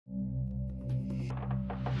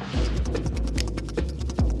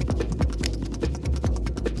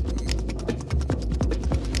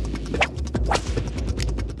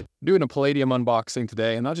doing a Palladium unboxing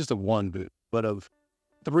today, and not just of one boot, but of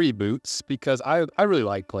 3 boots, because I really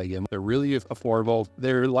like Palladium. They're really affordable.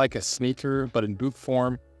 They're like a sneaker, but in boot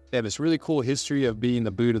form. They have this really cool history of being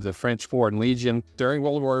the boot of the French Foreign Legion during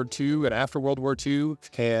World War II and after World War II.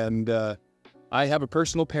 And I have a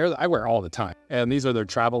personal pair that I wear all the time. And these are their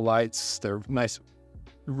travel lights. They're nice,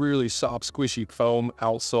 really soft, squishy foam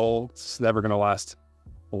outsole. It's never going to last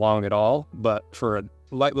long at all. But for a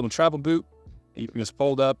light little travel boot, you can just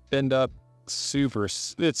fold up, bend up. It's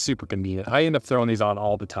super convenient. I end up throwing these on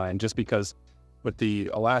all the time just because with the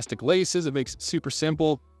elastic laces, it makes it super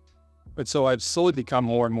simple. But so I've slowly become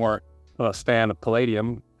more and more a fan of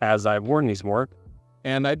Palladium as I've worn these more.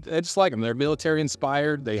 And I just like them. They're military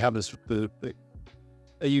inspired. They have this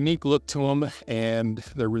a unique look to them, and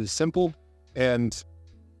they're really simple. And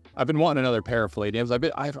I've been wanting another pair of Palladiums.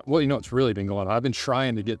 Well, you know what's really been going on? I've been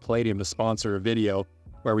trying to get Palladium to sponsor a video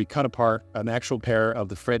where we cut apart an actual pair of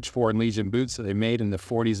the French Foreign Legion boots that they made in the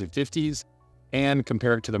 40s and 50s and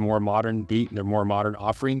compare it to the more modern beat and their more modern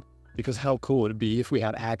offering. Because how cool would it be if we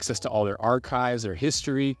had access to all their archives, their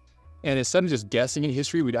history, and instead of just guessing in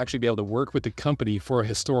history, we'd actually be able to work with the company for a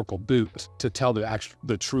historical boot to tell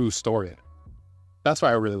the true story. That's why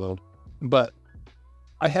I really love them. But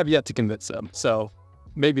I have yet to convince them, so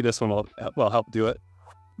maybe this one will help do it.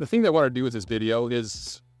 The thing that I want to do with this video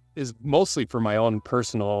is mostly for my own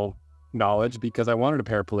personal knowledge, because I wanted a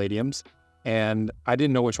pair of Palladiums and I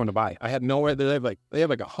didn't know which one to buy. I had no idea. They have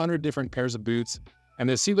like 100 different pairs of boots. And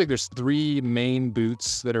it seems like there's 3 main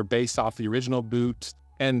boots that are based off the original boot.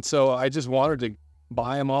 And so I just wanted to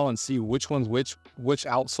buy them all and see which ones, which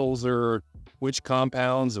outsoles are, which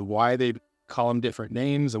compounds, and why they call them different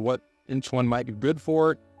names, and what each one might be good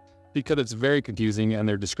for. Because it's very confusing, and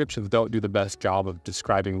their descriptions don't do the best job of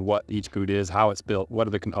describing what each boot is, how it's built, what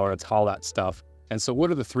are the components, all that stuff. And so what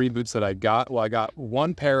are the 3 boots that I got? Well, I got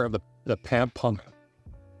one pair of the PAMPA. I'm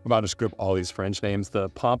about to screw up all these French names. The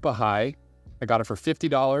PAMPA Hi. I got it for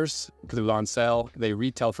 $50 because it was on sale. They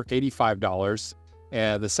retailed for $85.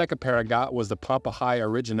 And the second pair I got was the PAMPA Hi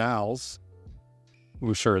Originales.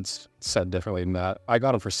 I'm sure it's said differently than that. I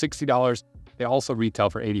got them for $60. They also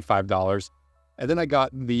retail for $85. And then I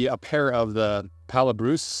got a pair of the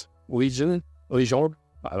Pallabrousse Legion.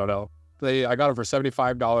 I don't know. I got them for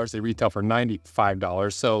 $75. They retail for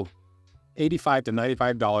 $95. So $85 to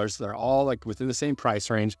 $95. They're all like within the same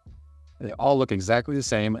price range. They all look exactly the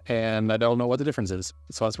same, and I don't know what the difference is.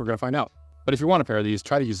 So that's what we're going to find out. But if you want a pair of these,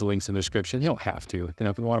 try to use the links in the description. You don't have to. You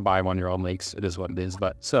know, if you want to buy them on your own links, it is what it is.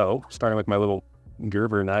 But so, starting with my little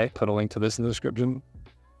Gerber knife, put a link to this in the description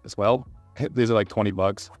as well. These are like 20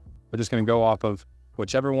 bucks. We're just going to go off of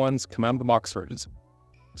whichever ones come out of the box first.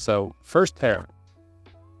 So, first pair.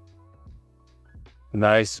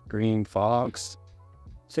 Nice green fox.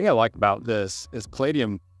 The thing I like about this is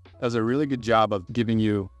Palladium does a really good job of giving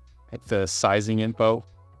you the sizing info,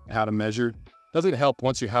 how to measure. Doesn't help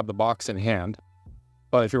once you have the box in hand,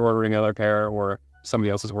 but if you're ordering another pair or somebody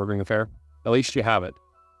else is ordering a pair, at least you have it.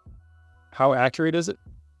 How accurate is it?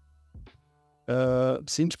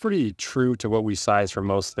 Seems pretty true to what we size for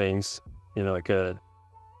most things. You know, it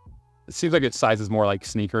seems like it sizes more like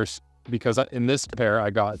sneakers, because in this pair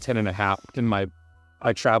I got 10.5. In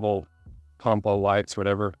I travel Pampa lights,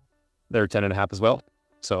 whatever, they're 10.5 as well.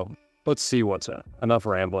 So let's see what's enough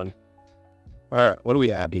rambling. All right, what do we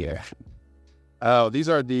have here? Oh, these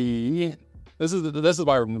are this is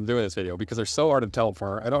why I'm doing this video, because they're so hard to tell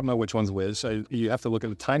apart. I don't know which one's which. You have to look at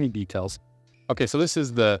the tiny details. Okay, so this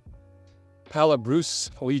is the Pallabrousse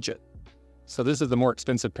Legion. So this is the more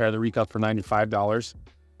expensive pair that retail for $95.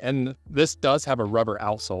 And this does have a rubber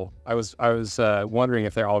outsole. I was wondering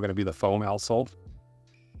if they're all going to be the foam outsole.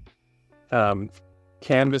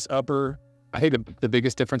 Canvas upper. I think the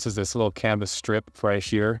biggest difference is this little canvas strip right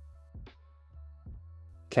here.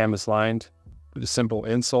 Canvas lined with a simple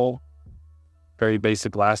insole. Very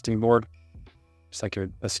basic lasting board. Just like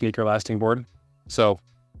a sneaker lasting board. So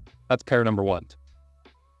that's pair number 1.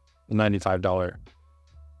 The $95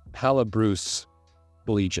 Pallabrousse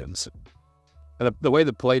Legions. And the way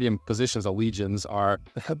the Palladium positions the Legions are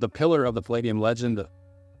the pillar of the Palladium legend. The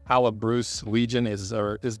Pallabrousse Legion is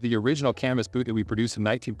the original canvas boot that we produced in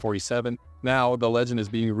 1947. Now the legend is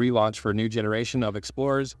being relaunched for a new generation of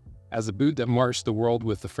explorers. As a boot that marched the world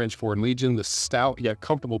with the French Foreign Legion, the stout yet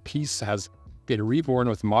comfortable piece has been reborn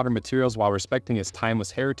with modern materials while respecting its timeless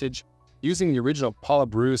heritage. Using the original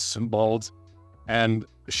Pallabrousse molds and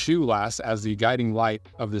shoe last as the guiding light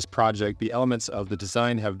of this project, the elements of the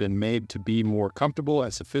design have been made to be more comfortable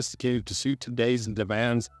and sophisticated to suit today's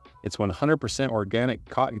demands Its 100% organic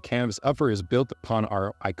cotton canvas upper is built upon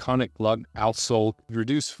our iconic lug outsole,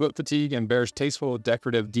 reduced foot fatigue, and bears tasteful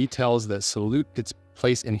decorative details that salute its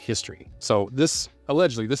place in history. So this,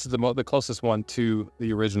 allegedly, this is the closest one to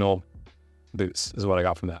the original boots, is what I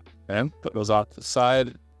got from that. And put those off to the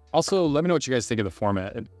side. Also, let me know what you guys think of the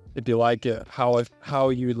format. If you like it, how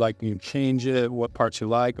you'd like me to change it, what parts you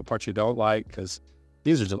like, what parts you don't like, because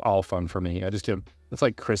these are just all fun for me. It's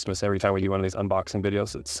like Christmas every time we do one of these unboxing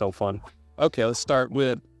videos. It's so fun. Okay, let's start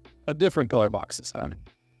with a different color boxes.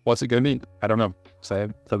 What's it gonna be? I don't know. Say,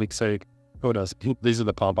 who knows? These are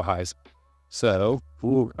the PAMPA highs. So,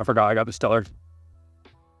 I forgot I got the Stellar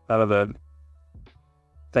out of the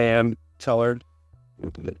fan Teller.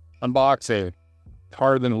 Unboxing.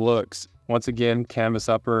 Harder than it looks. Once again, canvas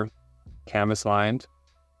upper, canvas lined,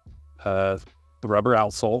 the rubber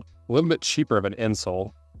outsole, a little bit cheaper of an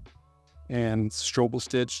insole, and strobel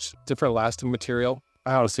stitched, different elastic material.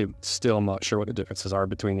 I honestly still am not sure what the differences are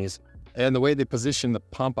between these. And the way they position the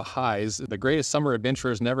PAMPA highs, the greatest summer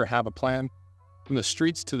adventurers never have a plan. From the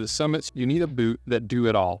streets to the summits, you need a boot that do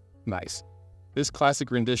it all. Nice. This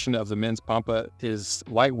classic rendition of the men's PAMPA is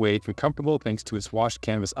lightweight and comfortable thanks to its washed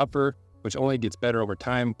canvas upper, which only gets better over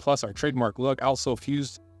time, plus our trademark look also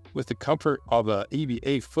fused with the comfort of a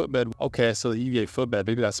EVA footbed. Okay, so the EVA footbed,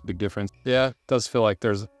 maybe that's a big difference. Yeah, it does feel like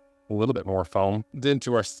there's a little bit more foam. Then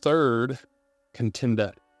to our third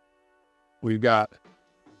contender, we've got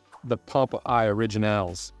the PAMPA HI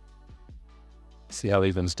Originales. See how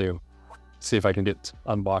these ones do. See if I can get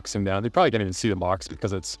unboxing down. They probably can't even see the box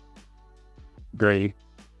because it's gray.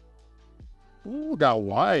 Ooh, got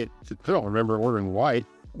white. I don't remember ordering white.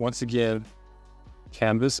 Once again,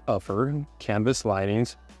 canvas upper, canvas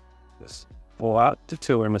linings, this flat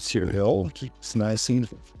tiller material, it's nice and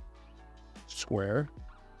square.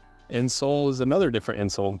 Insole is another different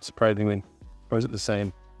insole, surprisingly. Or is it the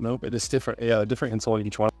same? Nope, it is different. Yeah, a different insole in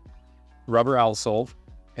each one. Rubber outsole,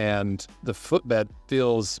 and the footbed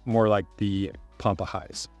feels more like the PAMPA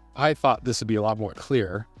highs. I thought this would be a lot more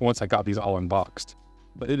clear once I got these all unboxed,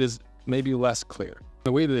 but it is maybe less clear.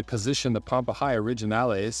 The way that they position the PAMPA HI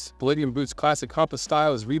Originales, Palladium boots classic compass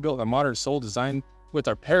style is rebuilt on modern sole design with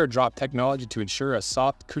our paradrop technology to ensure a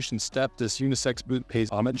soft cushioned step. This unisex boot pays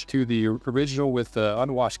homage to the original with the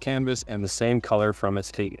unwashed canvas and the same color from its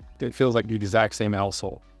feet. It feels like the exact same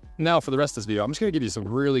outsole. Now for the rest of this video, I'm just gonna give you some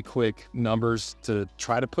really quick numbers to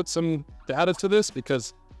try to put some data to this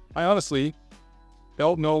because I honestly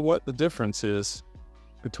don't know what the difference is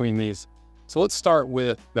between these. So let's start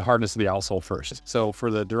with the hardness of the outsole first. So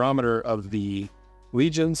for the durometer of the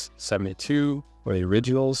Legions, 72, or the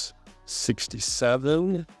Originals,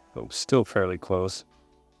 67, but still fairly close.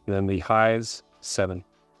 And then the highs, 7.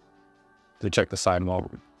 To check the side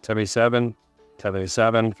wall, 77,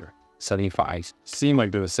 77, 75. Seem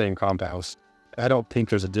like they're the same compounds. I don't think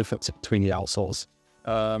there's a difference between the outsoles.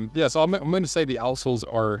 Yeah, so I'm going to say the outsoles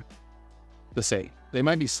are the same. They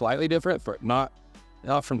might be slightly different, but not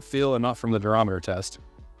from feel and not from the durometer test.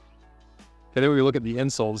 And then we look at the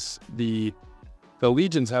insoles. The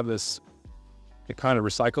Legions have this kind of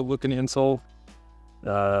recycled looking insole.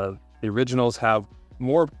 The Originals have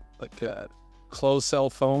more like closed cell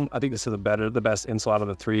foam. I think this is the best insole out of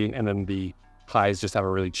the three. And then the highs just have a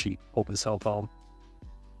really cheap open cell foam.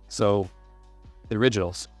 So the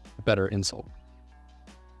Originals, better insole.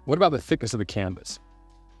 What about the thickness of the canvas?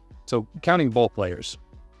 So counting both layers.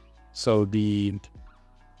 So the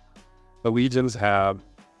Legions have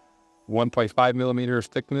 1.5 millimeters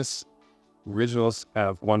thickness. Originals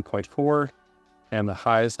have 1.4, and the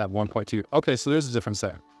highs have 1.2. Okay, so there's a difference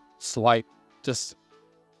there. Slight, just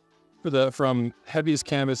from heaviest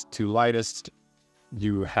canvas to lightest,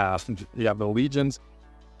 you have the Legions,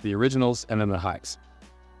 the Originals, and then the highs.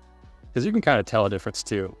 Because you can kind of tell a difference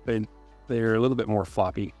too. They're a little bit more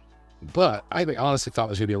floppy. But I honestly thought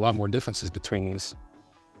there's going to be a lot more differences between these.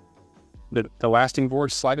 The lasting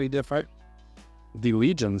board's slightly different. The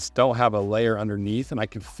Legions don't have a layer underneath, and I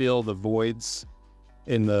can feel the voids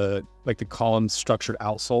in the column structured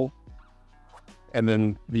outsole. And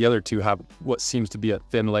then the other two have what seems to be a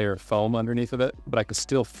thin layer of foam underneath of it, but I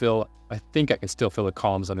think I can still feel the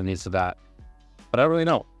columns underneath of that. But I don't really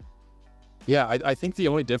know. Yeah, I think the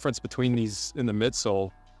only difference between these in the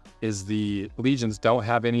midsole is the Legions don't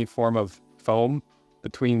have any form of foam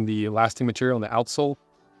between the lasting material and the outsole,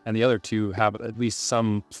 and the other two have at least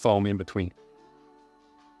some foam in between.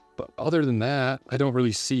 But other than that, I don't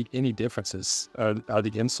really see any differences. Are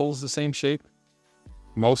the insoles the same shape?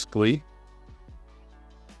 Mostly.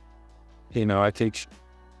 You know, I think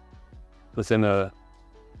within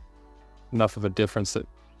enough of a difference that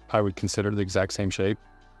I would consider the exact same shape.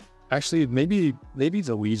 Actually, maybe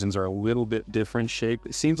the Legions are a little bit different shape.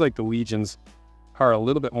 It seems like the Legions are a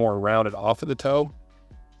little bit more rounded off of the toe.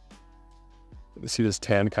 You see this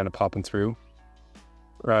tan kind of popping through,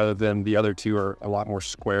 rather than the other two are a lot more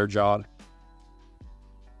square jawed.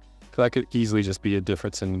 So that could easily just be a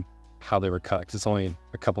difference in how they were cut, because it's only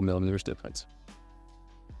a couple millimeters difference.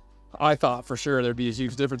 I thought for sure there'd be a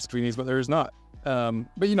huge difference between these, but there is not.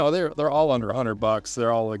 But you know, they're all under $100.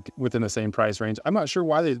 They're all like within the same price range. I'm not sure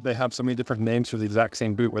why they have so many different names for the exact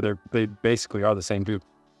same boot, where they basically are the same boot.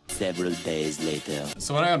 Several days later.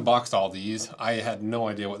 So when I unboxed all these, I had no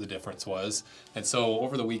idea what the difference was. And so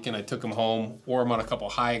over the weekend, I took them home, wore them on a couple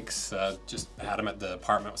hikes, just had them at the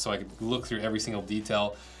apartment so I could look through every single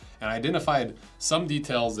detail. And I identified some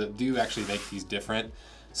details that do actually make these different.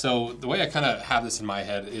 So the way I kind of have this in my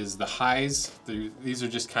head is the highs, these are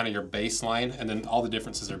just kind of your baseline, and then all the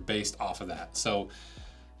differences are based off of that. So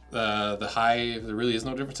the high, there really is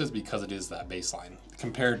no differences because it is that baseline.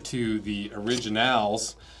 Compared to the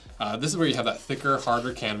originals, this is where you have that thicker,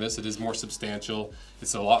 harder canvas. It is more substantial.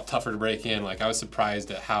 It's a lot tougher to break in. Like, I was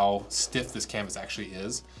surprised at how stiff this canvas actually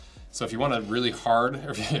is. So if you want a really hard,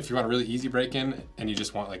 or if you want a really easy break-in and you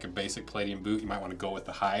just want like a basic Palladium boot, you might want to go with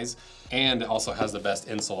the highs. And it also has the best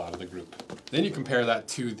insole out of the group. Then you compare that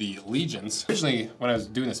to the Legions. Originally, when I was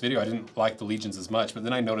doing this video, I didn't like the Legions as much, but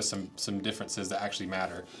then I noticed some differences that actually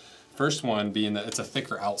matter. First one being that it's a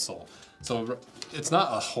thicker outsole. So it's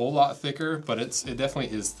not a whole lot thicker, but it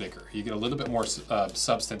definitely is thicker. You get a little bit more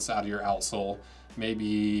substance out of your outsole,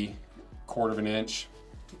 maybe 1/4 of an inch,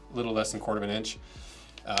 a little less than 1/4 of an inch.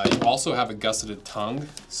 You also have a gusseted tongue,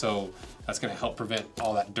 so that's going to help prevent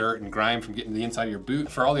all that dirt and grime from getting to the inside of your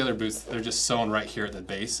boot. For all the other boots, they're just sewn right here at the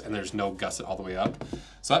base, and there's no gusset all the way up.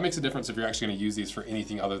 So that makes a difference if you're actually going to use these for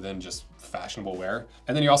anything other than just fashionable wear.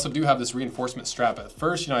 And then you also do have this reinforcement strap. At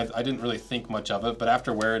first, you know, I didn't really think much of it, but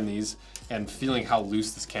after wearing these and feeling how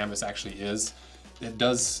loose this canvas actually is, it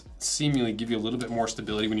does seemingly give you a little bit more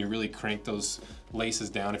stability when you really crank those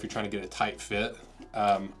laces down if you're trying to get a tight fit.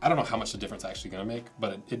 I don't know how much the difference it's actually going to make,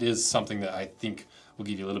 but it is something that I think will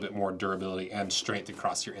give you a little bit more durability and strength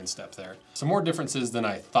across your instep there. Some more differences than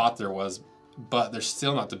I thought there was, but they're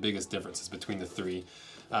still not the biggest differences between the three.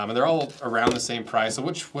 And they're all around the same price. So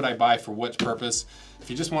which would I buy for which purpose? If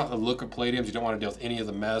you just want the look of Palladiums, you don't want to deal with any of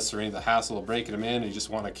the mess or any of the hassle of breaking them in, and you just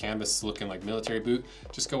want a canvas looking like military boot,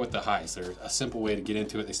 just go with the highs. They're a simple way to get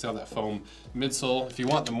into it. They still have that foam midsole. If you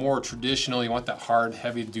want the more traditional, you want that hard,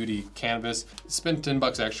 heavy duty canvas, spend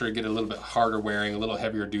 $10 extra, get a little bit harder wearing, a little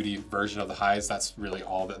heavier duty version of the highs. That's really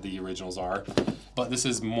all that the originals are. But this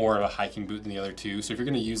is more of a hiking boot than the other two. So if you're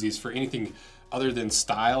going to use these for anything other than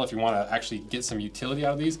style, if you want to actually get some utility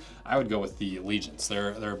out of these, I would go with the Legions.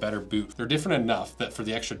 They're a better boot. They're different enough that for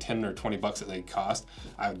the extra 10 or 20 bucks that they cost,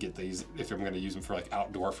 I would get these if I'm going to use them for like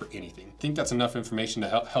outdoor for anything. I think that's enough information to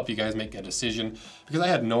help you guys make a decision, because I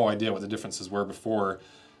had no idea what the differences were before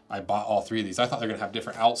I bought all three of these. I thought they're going to have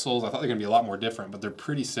different outsoles. I thought they're going to be a lot more different, but they're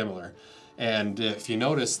pretty similar. And if you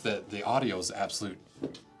notice that the audio is absolute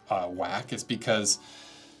whack, it's because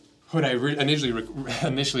when I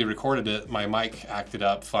initially recorded it, my mic acted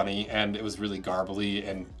up funny and it was really garbly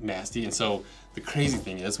and nasty. And so the crazy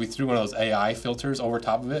thing is, we threw one of those AI filters over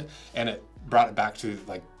top of it and it brought it back to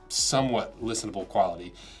like somewhat listenable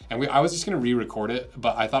quality. And I was just gonna re-record it,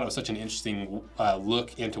 but I thought it was such an interesting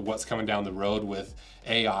look into what's coming down the road with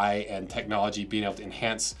AI and technology being able to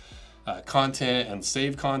enhance content and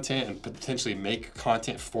save content and potentially make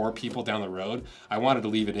content for people down the road. I wanted to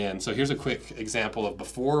leave it in. So here's a quick example of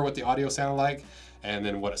before what the audio sounded like and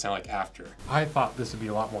then what it sounded like after. I thought this would be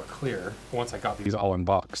a lot more clear once I got these all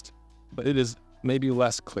unboxed, but it is maybe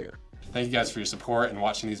less clear. Thank you guys for your support and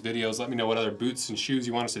watching these videos. Let me know what other boots and shoes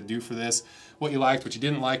you want us to do for this, what you liked, what you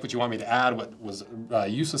didn't like, what you want me to add, what was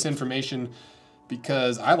useless information,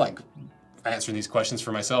 because I like answering these questions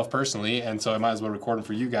for myself personally, and so I might as well record them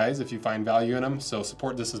for you guys if you find value in them. So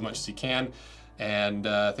support this as much as you can, and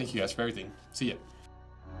thank you guys for everything. See ya.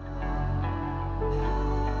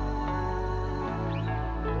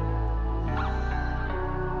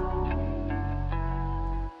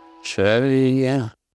 Sure, yeah.